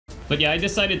But yeah, I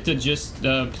decided to just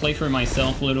play for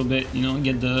myself a little bit, you know,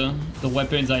 get the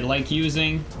weapons I like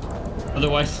using.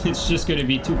 Otherwise, it's just going to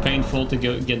be too painful to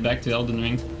get back to Elden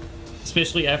Ring,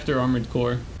 especially after Armored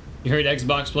Core. You heard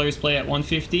Xbox players play at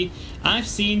 150? I've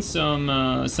seen some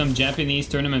Japanese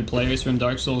tournament players from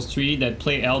Dark Souls 3 that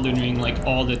play Elden Ring like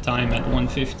all the time at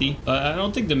 150. But I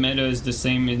don't think the meta is the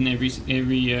same in every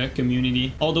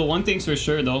community. Although one thing's for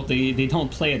sure though, they don't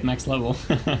play at max level.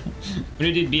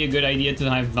 Would it be a good idea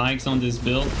to have Vikes on this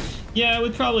build? Yeah, it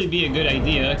would probably be a good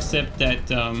idea, except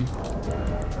that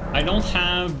I don't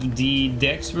have the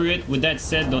dex for it. With that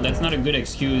said though, that's not a good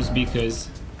excuse because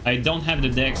I don't have the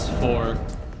dex for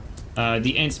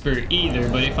the Ensper either,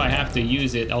 but if I have to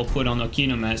use it, I'll put on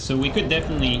Okinomask. So we could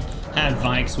definitely have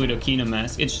Vikes with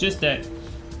Okinomask. It's just that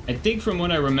I think from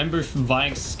what I remember,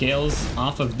 Vikes scales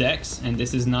off of Dex, and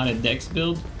this is not a Dex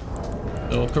build.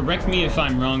 So correct me if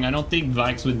I'm wrong, I don't think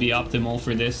Vikes would be optimal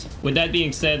for this. With that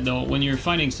being said though, when you're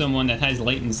fighting someone that has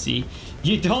latency,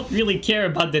 you don't really care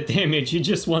about the damage, you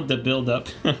just want the build up.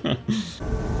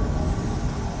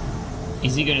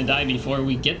 Is he gonna die before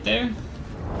we get there?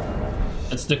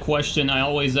 That's the question I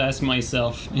always ask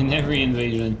myself in every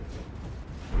invasion.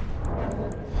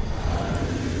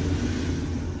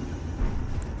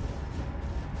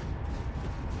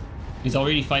 He's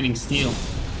already fighting steel.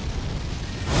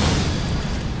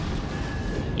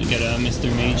 We got a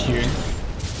Mr. Mage here.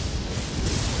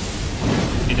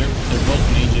 Okay, they're both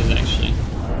mages actually.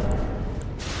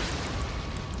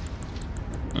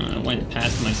 I went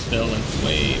past my spell like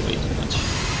way too much.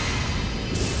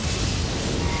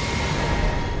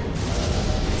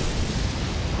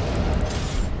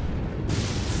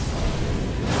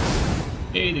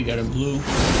 Okay, they got a blue.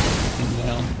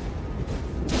 Well,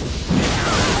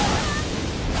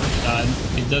 God,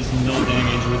 it does no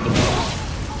damage with the bow.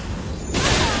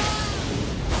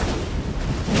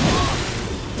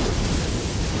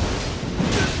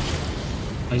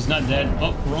 Oh, he's not dead.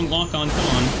 Oh, wrong lock on.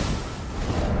 Come on.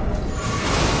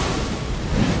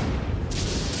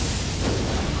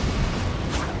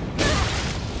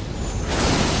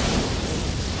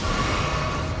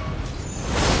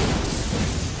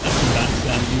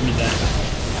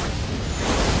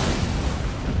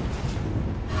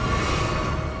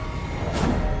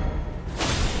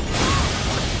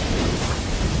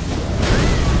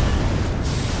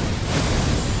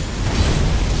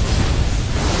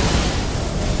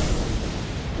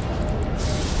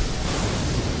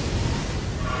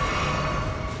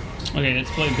 Okay,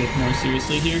 let's play a bit more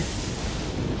seriously here.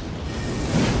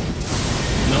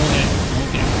 No hit.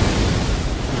 Okay.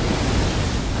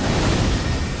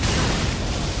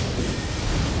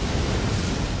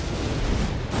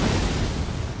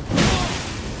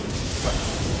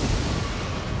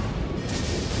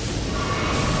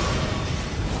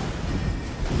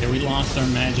 Okay, we lost our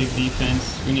magic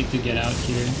defense. We need to get out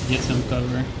here, get some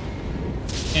cover.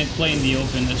 Can't play in the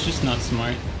open, that's just not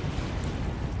smart.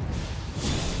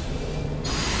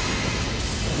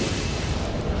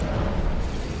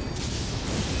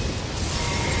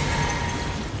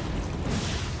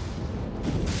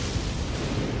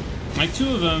 Like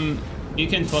two of them, you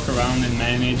can fuck around and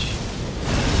manage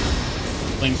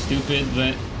playing stupid,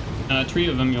 but three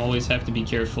of them you always have to be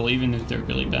careful, even if they're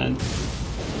really bad.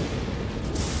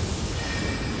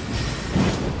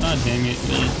 Ah, dang it,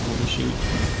 really overshoot.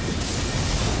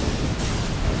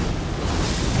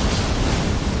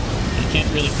 I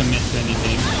can't really commit to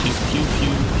anything. Just pew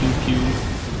pew pew pew.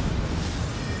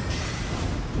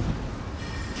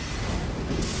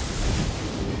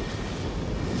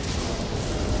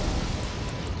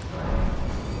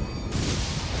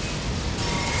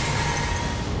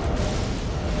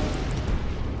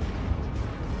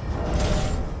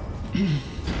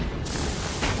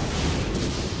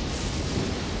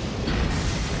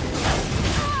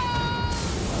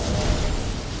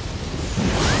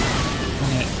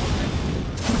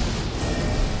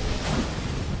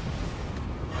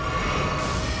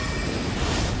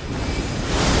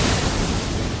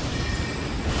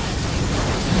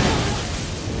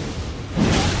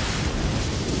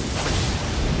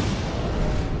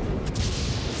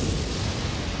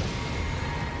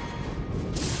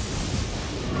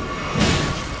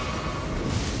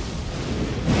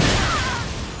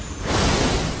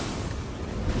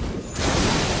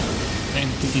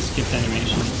 He skipped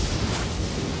animation.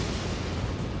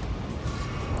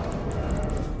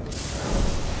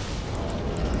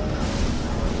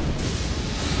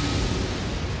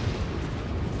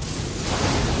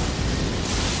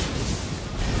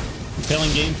 Compelling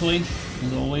gameplay,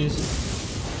 as always.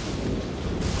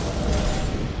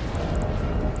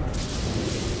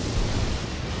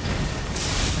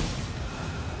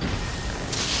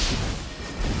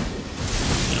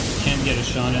 get a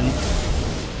shot in.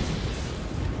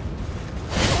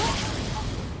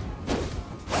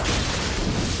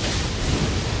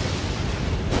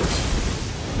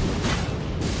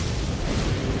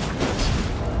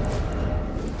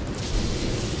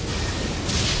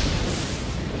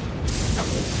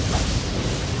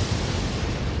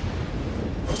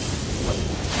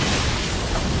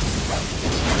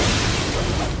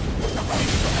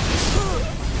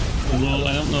 Lol,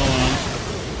 I don't know.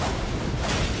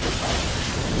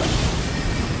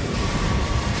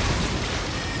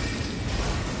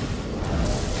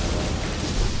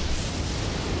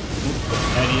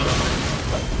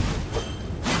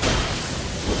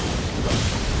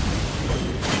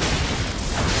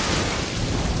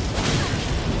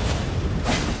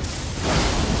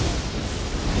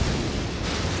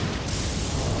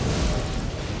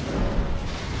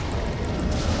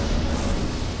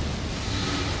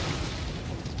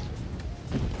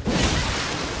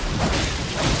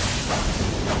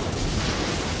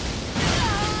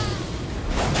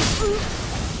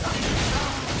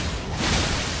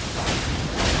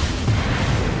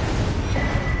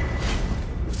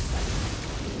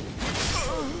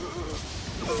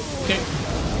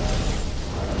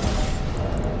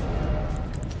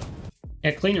 Yeah,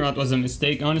 clean rot was a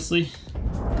mistake, honestly.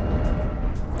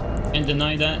 Can't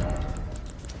deny that.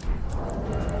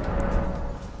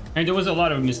 And there was a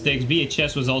lot of mistakes.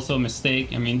 VHS was also a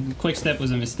mistake. I mean, quick step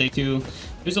was a mistake too.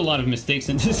 There's a lot of mistakes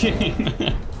in this game.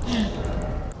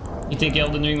 You think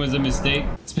Elden Ring was a mistake?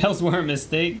 Spells were a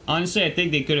mistake. Honestly, I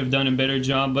think they could have done a better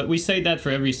job, but we say that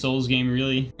for every Souls game,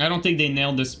 really. I don't think they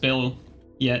nailed the spell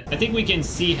yet. I think we can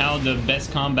see how the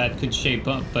best combat could shape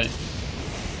up, but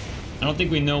I don't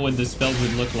think we know what the spells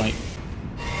would look like.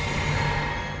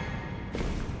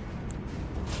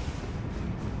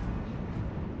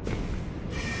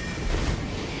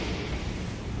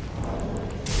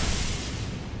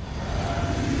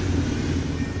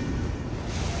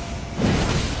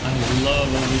 I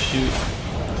love overshoot.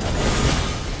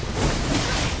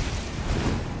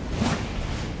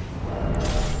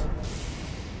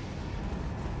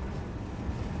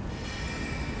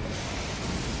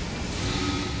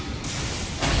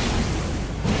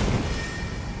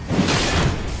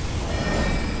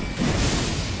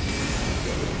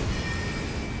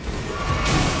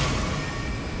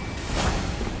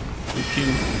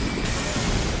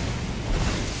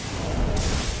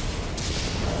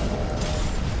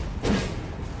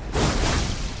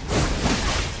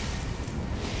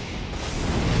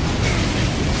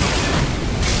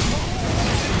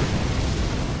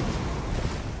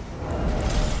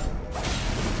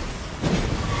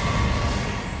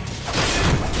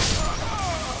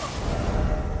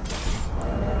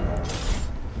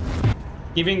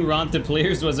 Giving rot to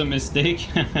players was a mistake.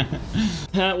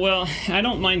 Well, I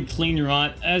don't mind clean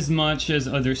rot as much as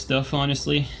other stuff,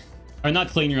 honestly. Or not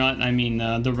clean rot, I mean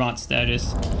the rot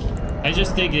status. I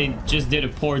just think they just did a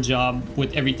poor job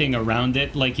with everything around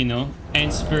it. Like, you know,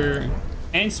 end spur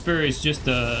is just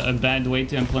a bad way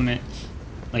to implement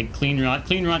like clean rot.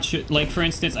 Clean rot should, like for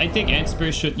instance, I think end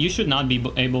spur you should not be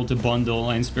able to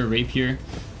bundle end spur rapier.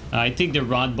 I think the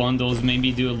rod bundles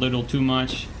maybe do a little too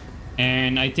much.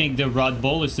 And I think the rod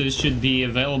boluses should be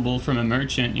available from a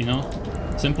merchant, you know?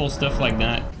 Simple stuff like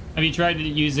that. Have you tried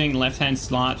using left-hand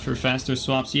slot for faster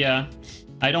swaps? Yeah.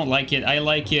 I don't like it. I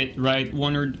like it right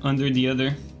one or under the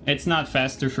other. It's not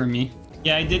faster for me.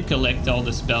 Yeah, I did collect all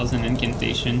the spells and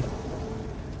incantation.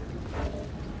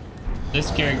 This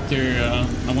character,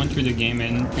 I went through the game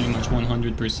and pretty much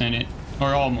 100% it.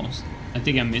 Or almost. I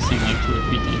think I'm missing like 2 or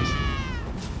 3 things.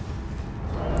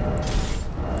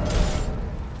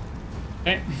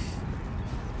 Okay.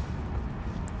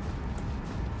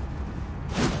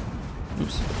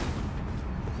 Oops.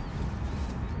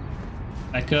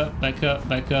 Back up, back up,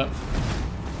 back up.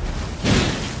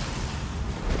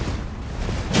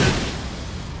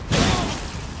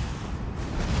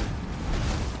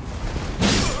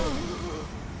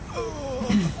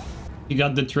 You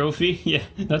got the trophy? Yeah,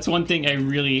 that's one thing I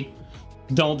really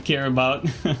don't care about.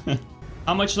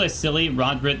 How much less silly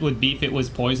rod bread would be if it was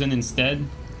poison instead?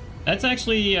 That's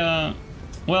actually,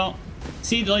 well,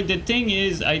 see, like, the thing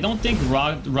is, I don't think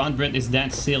rod bread is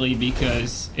that silly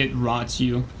because it rots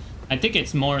you. I think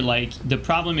it's more like, the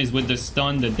problem is with the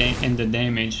stun and the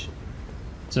damage.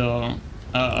 So,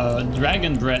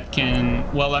 dragon bread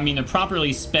can, well, I mean, a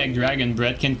properly spec dragon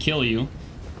bread can kill you.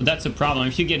 But that's a problem.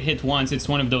 If you get hit once, it's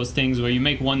one of those things where you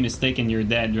make one mistake and you're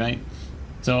dead, right?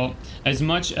 So, as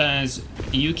much as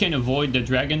you can avoid the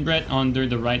dragon bread under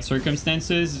the right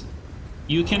circumstances,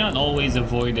 you cannot always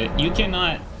avoid it. You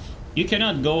cannot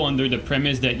go under the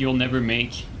premise that you'll never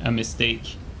make a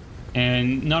mistake.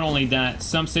 And not only that,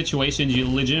 some situations you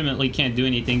legitimately can't do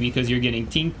anything because you're getting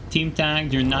team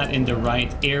tagged, you're not in the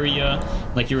right area,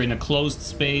 like you're in a closed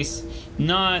space.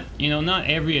 Not, you know, not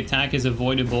every attack is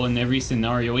avoidable in every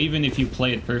scenario, even if you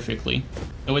play it perfectly.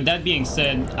 So with that being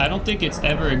said, I don't think it's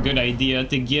ever a good idea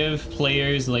to give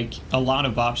players like a lot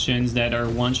of options that are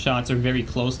one-shots or very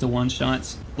close to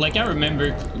one-shots. Like I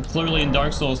remember clearly in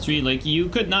Dark Souls 3, like you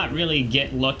could not really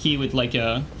get lucky with like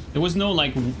a... There was no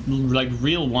like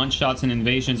real one-shots and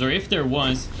invasions, or if there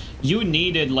was, you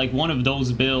needed like one of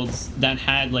those builds that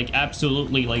had like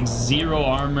absolutely like zero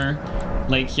armor,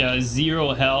 like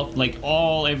zero health, like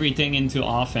everything into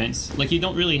offense. Like you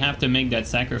don't really have to make that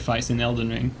sacrifice in Elden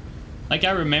Ring. Like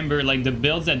I remember like the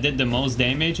builds that did the most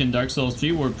damage in Dark Souls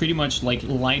 3 were pretty much like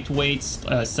lightweight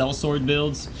sellsword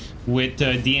builds with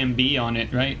DMB on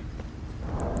it, right?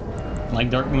 Like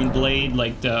darkmoon blade,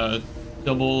 like the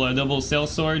double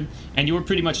sellsword, and you were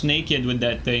pretty much naked with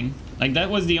that thing. Like that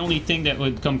was the only thing that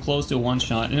would come close to a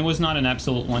one-shot, and it was not an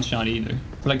absolute one-shot either.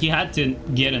 Like you had to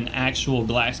get an actual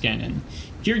glass cannon.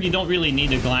 Here you don't really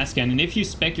need a glass cannon if you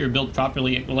spec your build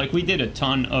properly. Like we did a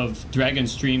ton of dragon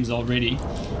streams already.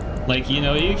 Like, you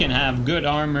know, you can have good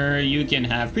armor, you can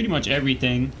have pretty much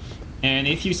everything, and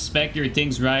if you spec your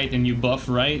things right and you buff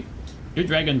right, your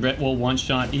dragon breath will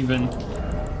one-shot even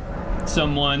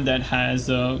someone that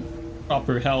has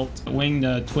proper health. Wing,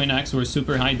 the twin axe were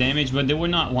super high damage, but they were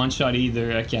not one-shot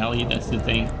either, Kali, that's the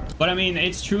thing. But I mean,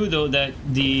 it's true though that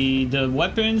the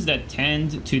weapons that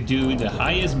tend to do the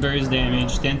highest burst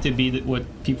damage tend to be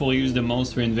what people use the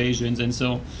most for invasions, and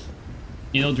so,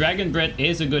 you know, Dragon Breath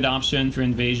is a good option for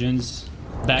invasions.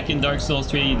 Back in Dark Souls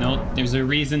 3, you know, there's a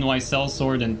reason why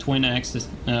Sellsword and Twin Axes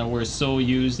were so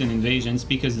used in invasions,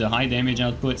 because the high damage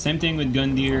output. Same thing with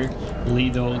Gundyr,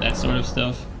 Lido, that sort of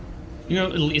stuff. You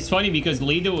know, it's funny because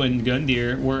Lido and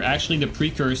Gundyr were actually the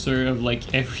precursor of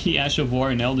like every Ash of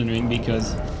War in Elden Ring,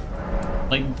 because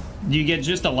like you get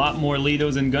just a lot more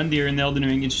Lidos and Gundyr in Elden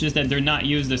Ring. It's just that they're not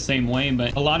used the same way,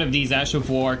 but a lot of these Ash of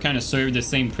War kind of serve the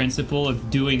same principle of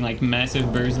doing like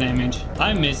massive burst damage.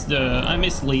 I miss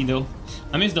Lido.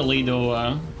 I miss the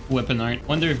Lido weapon art.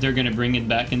 Wonder if they're gonna bring it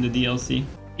back in the DLC.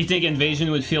 You think Invasion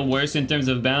would feel worse in terms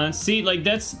of balance? See, like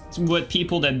that's what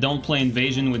people that don't play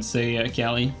Invasion would say,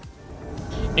 Kali.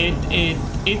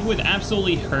 It would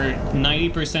absolutely hurt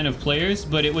 90% of players,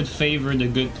 but it would favor the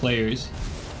good players.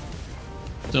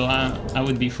 So I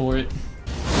would be for it.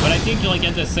 But I think like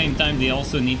at the same time they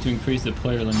also need to increase the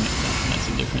player limit. That's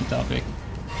a different topic.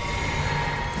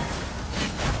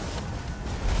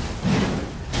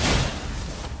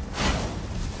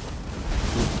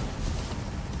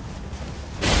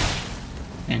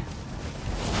 Okay.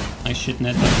 Nice shit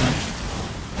net that one.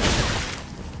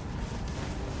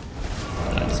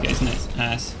 This guy's net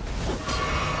ass.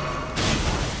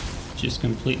 Just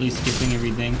completely skipping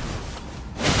everything.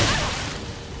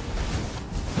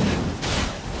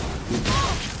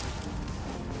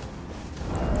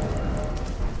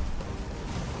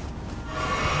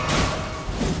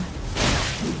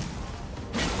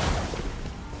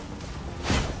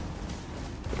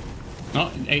 Oh,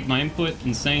 it ate my input.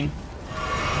 Insane.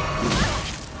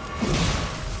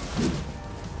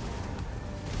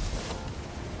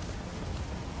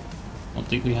 I don't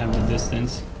think we have the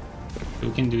distance.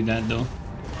 We can do that though.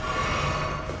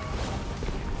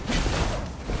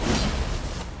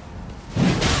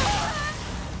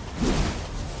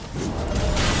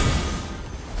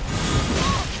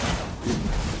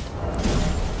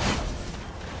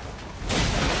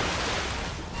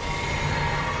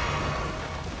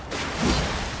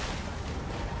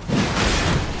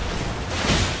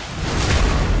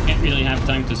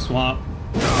 Time to swap.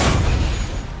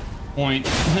 Point.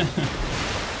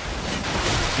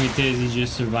 It is, he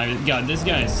just survived it. God, this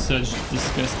guy is such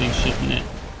disgusting shit in it.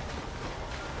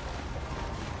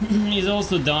 He's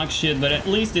also dog shit, but at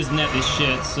least his net is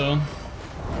shit, so...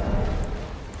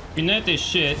 If your net is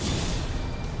shit,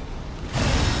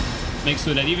 make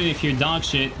so that even if you're dog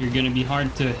shit, you're gonna be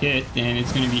hard to hit, and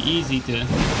it's gonna be easy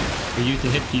for you to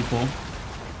hit people.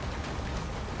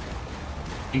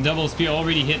 Double spear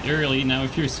already hit early. Now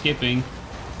if you're skipping,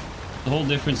 it's a whole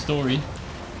different story.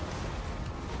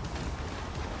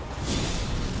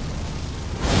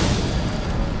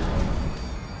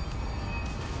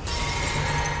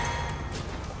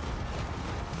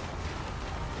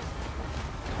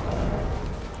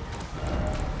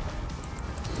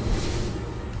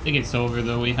 I think it's over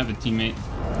though. We have a teammate.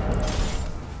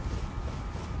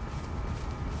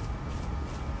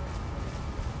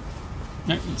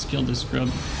 Alright, let's kill this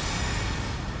scrub.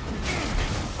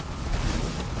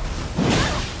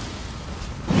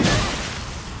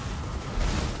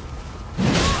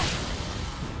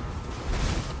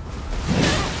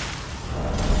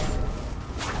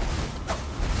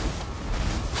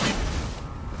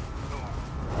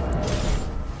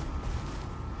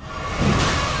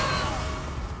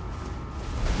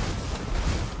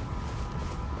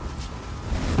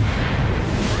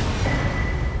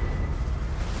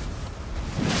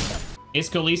 Is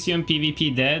Coliseum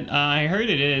PvP dead? I heard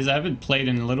it is. I haven't played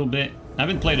in a little bit. I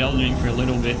haven't played Elden Ring for a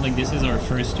little bit. Like, this is our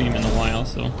first stream in a while,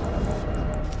 so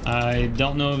I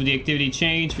don't know if the activity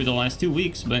changed for the last 2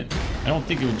 weeks, but I don't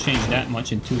think it would change that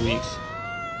much in 2 weeks.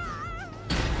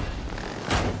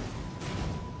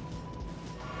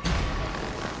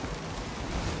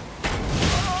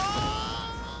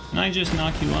 Can I just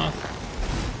knock you off?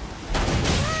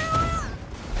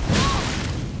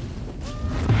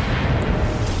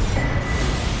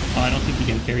 Oh, I don't think you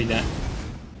can parry that.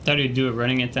 Thought he'd do a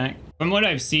running attack. From what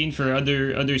I've seen for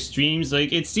other streams,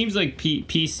 like, it seems like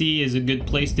PC is a good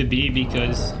place to be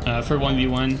because for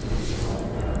 1v1.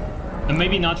 And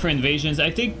maybe not for invasions. I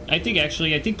think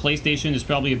PlayStation is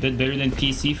probably a bit better than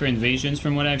PC for invasions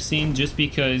from what I've seen, just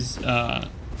because a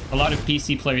lot of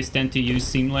PC players tend to use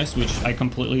Seamless, which I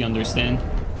completely understand.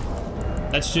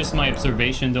 That's just my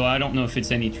observation, though I don't know if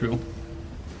it's any true.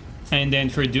 And then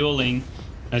for dueling,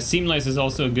 Seamless is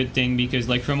also a good thing because,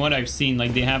 like, from what I've seen,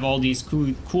 like, they have all these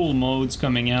cool modes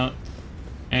coming out,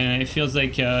 and it feels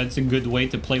like it's a good way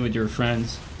to play with your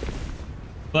friends.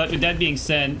 But with that being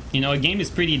said, you know, a game is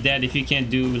pretty dead if you can't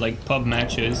do, like, pub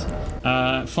matches.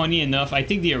 Funny enough, I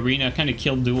think the arena kind of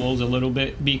killed duels a little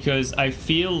bit because I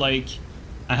feel like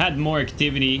I had more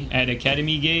activity at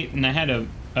Academy Gate, and I had a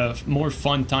more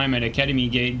fun time at Academy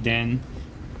Gate than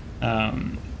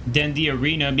the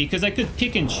arena, because I could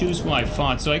pick and choose who I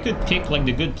fought. So I could pick, like,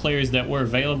 the good players that were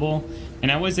available,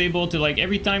 and I was able to, like,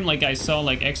 every time, like, I saw,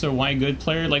 like, X or Y good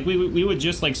player, like, we would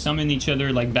just, like, summon each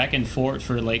other, like, back and forth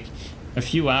for, like, a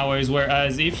few hours.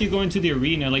 Whereas if you go into the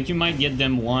arena, like, you might get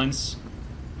them once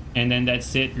and then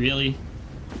that's it, really.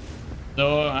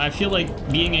 So I feel like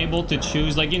being able to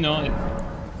choose, like, you know,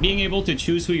 being able to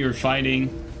choose who you're fighting,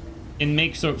 it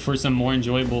makes for some more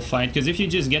enjoyable fight. Because if you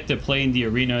just get to play in the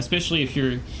arena, especially if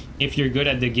you're good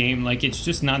at the game, like, it's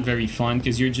just not very fun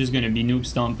because you're just gonna be noob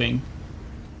stomping.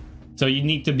 So you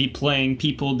need to be playing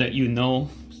people that you know.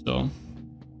 So,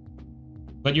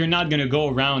 but you're not gonna go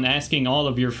around asking all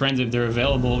of your friends if they're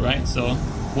available, right? So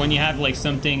when you have, like,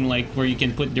 something like where you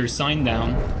can put their sign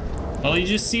down, well, you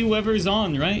just see whoever's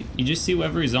on, right? You just see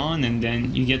whoever's on, and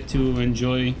then you get to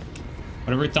enjoy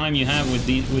whatever time you have with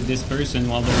this person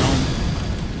while they're on.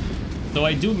 So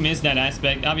I do miss that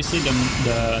aspect. Obviously,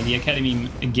 the Academy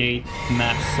Gate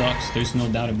map sucks. There's no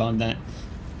doubt about that.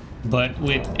 But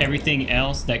with everything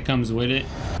else that comes with it,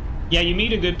 yeah, you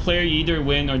meet a good player, you either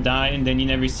win or die, and then you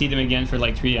never see them again for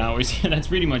like 3 hours. Yeah, that's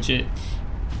pretty much it.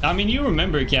 I mean, you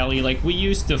remember, Callie, like, we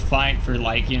used to fight for,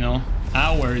 like, you know,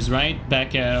 hours, right?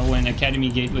 Back when Academy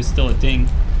Gate was still a thing.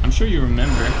 I'm sure you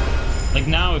remember. Like,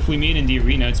 now, if we meet in the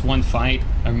arena, it's 1 fight,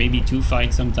 or maybe 2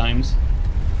 fights sometimes.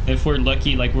 If we're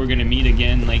lucky, like, we're gonna meet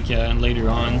again, like, later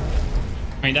on.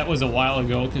 I mean, that was a while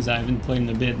ago, because I haven't played in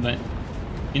a bit, but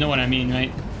you know what I mean,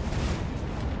 right?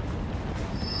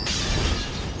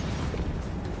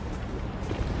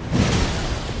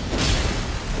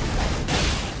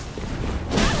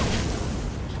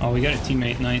 Oh, we got a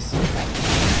teammate, nice.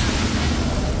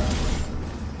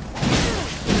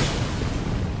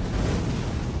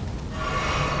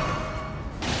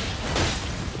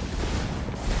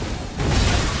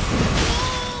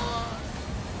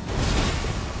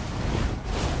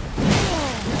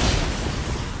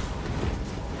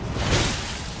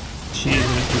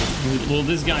 Jesus, will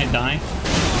this guy die?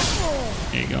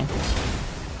 There you go.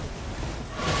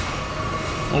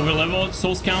 Over level,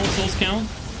 souls count, souls count.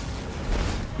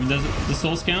 Does the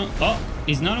souls count? Oh,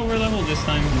 he's not over level this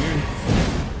time. Weird.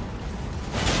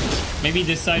 Maybe he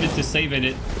decided to save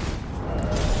it.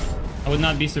 I would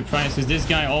not be surprised because this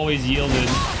guy always yielded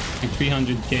like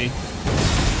 300k,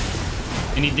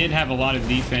 and he did have a lot of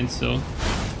defense. So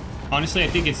honestly, I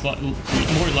think it's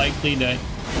more likely that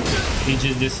he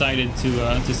just decided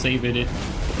to save it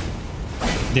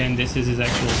than this is his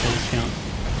actual souls count.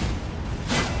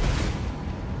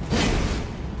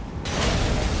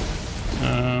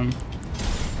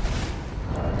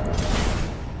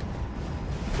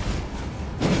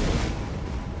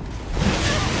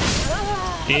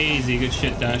 Easy, good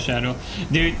shit, Shadow.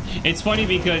 Dude, it's funny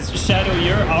because, Shadow,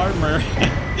 your armor,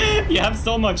 you have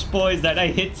so much poise that I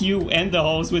hit you and the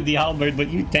host with the halberd, but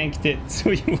you tanked it,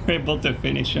 so you were able to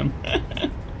finish him.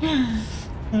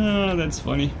 Oh, that's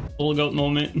funny. Full goat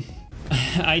moment.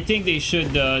 I think they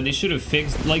should have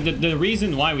fixed, like, the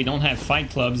reason why we don't have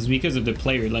fight clubs is because of the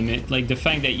player limit. Like, the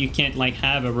fact that you can't, like,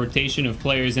 have a rotation of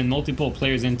players and multiple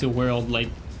players into world, like,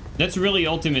 that's really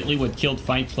ultimately what killed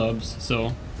fight clubs.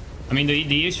 So I mean,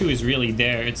 the issue is really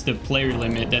there. It's the player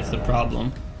limit that's the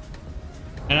problem.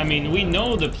 And I mean, we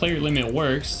know the player limit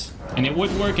works And it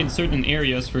would work in certain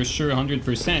areas for sure,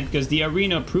 100%, because the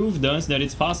arena proved us that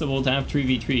it's possible to have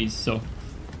 3v3s. So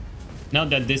now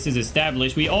that this is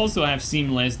established, we also have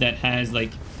Seamless that has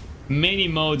like many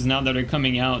modes now that are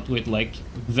coming out with like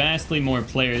vastly more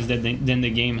players than the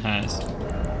game has.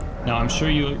 Now I'm sure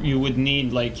you would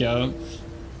need like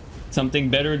something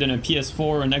better than a PS4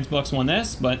 or an Xbox One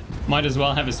S, but might as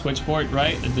well have a Switch port,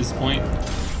 right, at this point.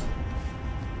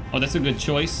 Oh, that's a good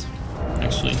choice,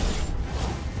 actually.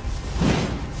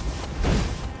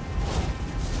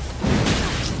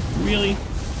 Really?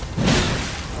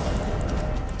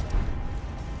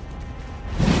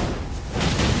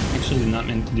 Actually not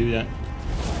meant to do that.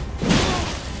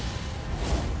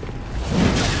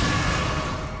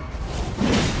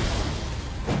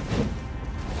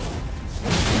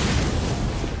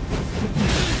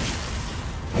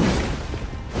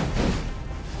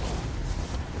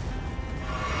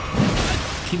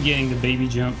 Keep getting the baby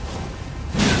jump.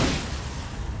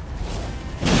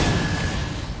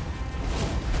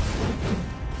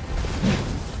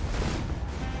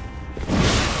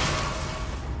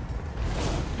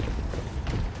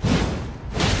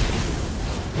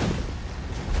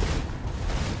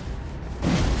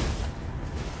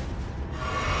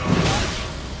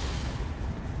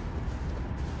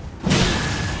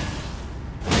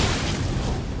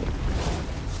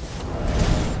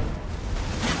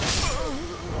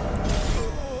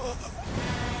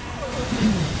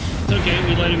 Okay,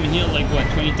 we let him heal like what,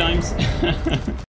 20 times?